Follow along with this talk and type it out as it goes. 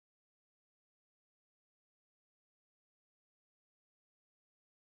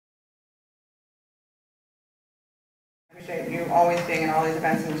Appreciate you always being at all these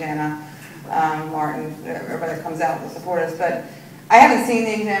events in Jana, Martin, everybody that comes out to support us. But I haven't seen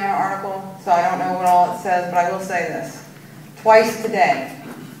the Examiner article, so I don't know what all it says, but I will say this. Twice today,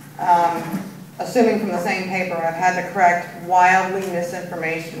 assuming from the same paper, I've had to correct wild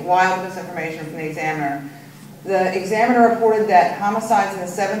misinformation from the Examiner. The Examiner reported that homicides in the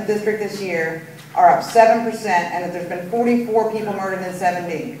 7th District this year are up 7% and that there's been 44 people murdered in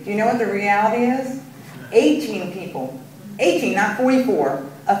 7D. Do you know what the reality is? 18 people. 18, not 44.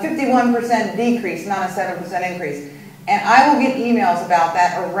 A 51% decrease, not a 7% increase. And I will get emails about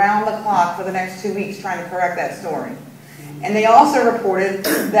that around the clock for the next 2 weeks trying to correct that story. And they also reported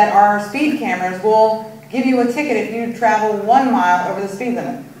that our speed cameras will give you a ticket if you travel 1 mile over the speed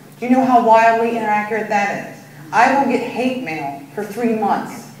limit. Do you know how wildly inaccurate that is? I will get hate mail for 3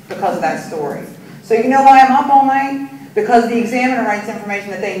 months because of that story. So you know why I'm up all night? Because the Examiner writes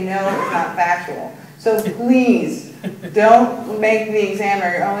information that they know is not factual. So please, don't make the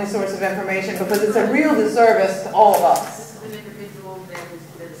Examiner your only source of information because it's a real disservice to all of us. This is an individual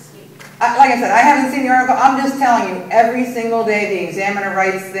that escaped. Like I said, I haven't seen the article. I'm just telling you, every single day the Examiner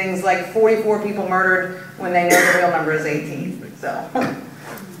writes things like 44 people murdered when they know the real number is 18. So.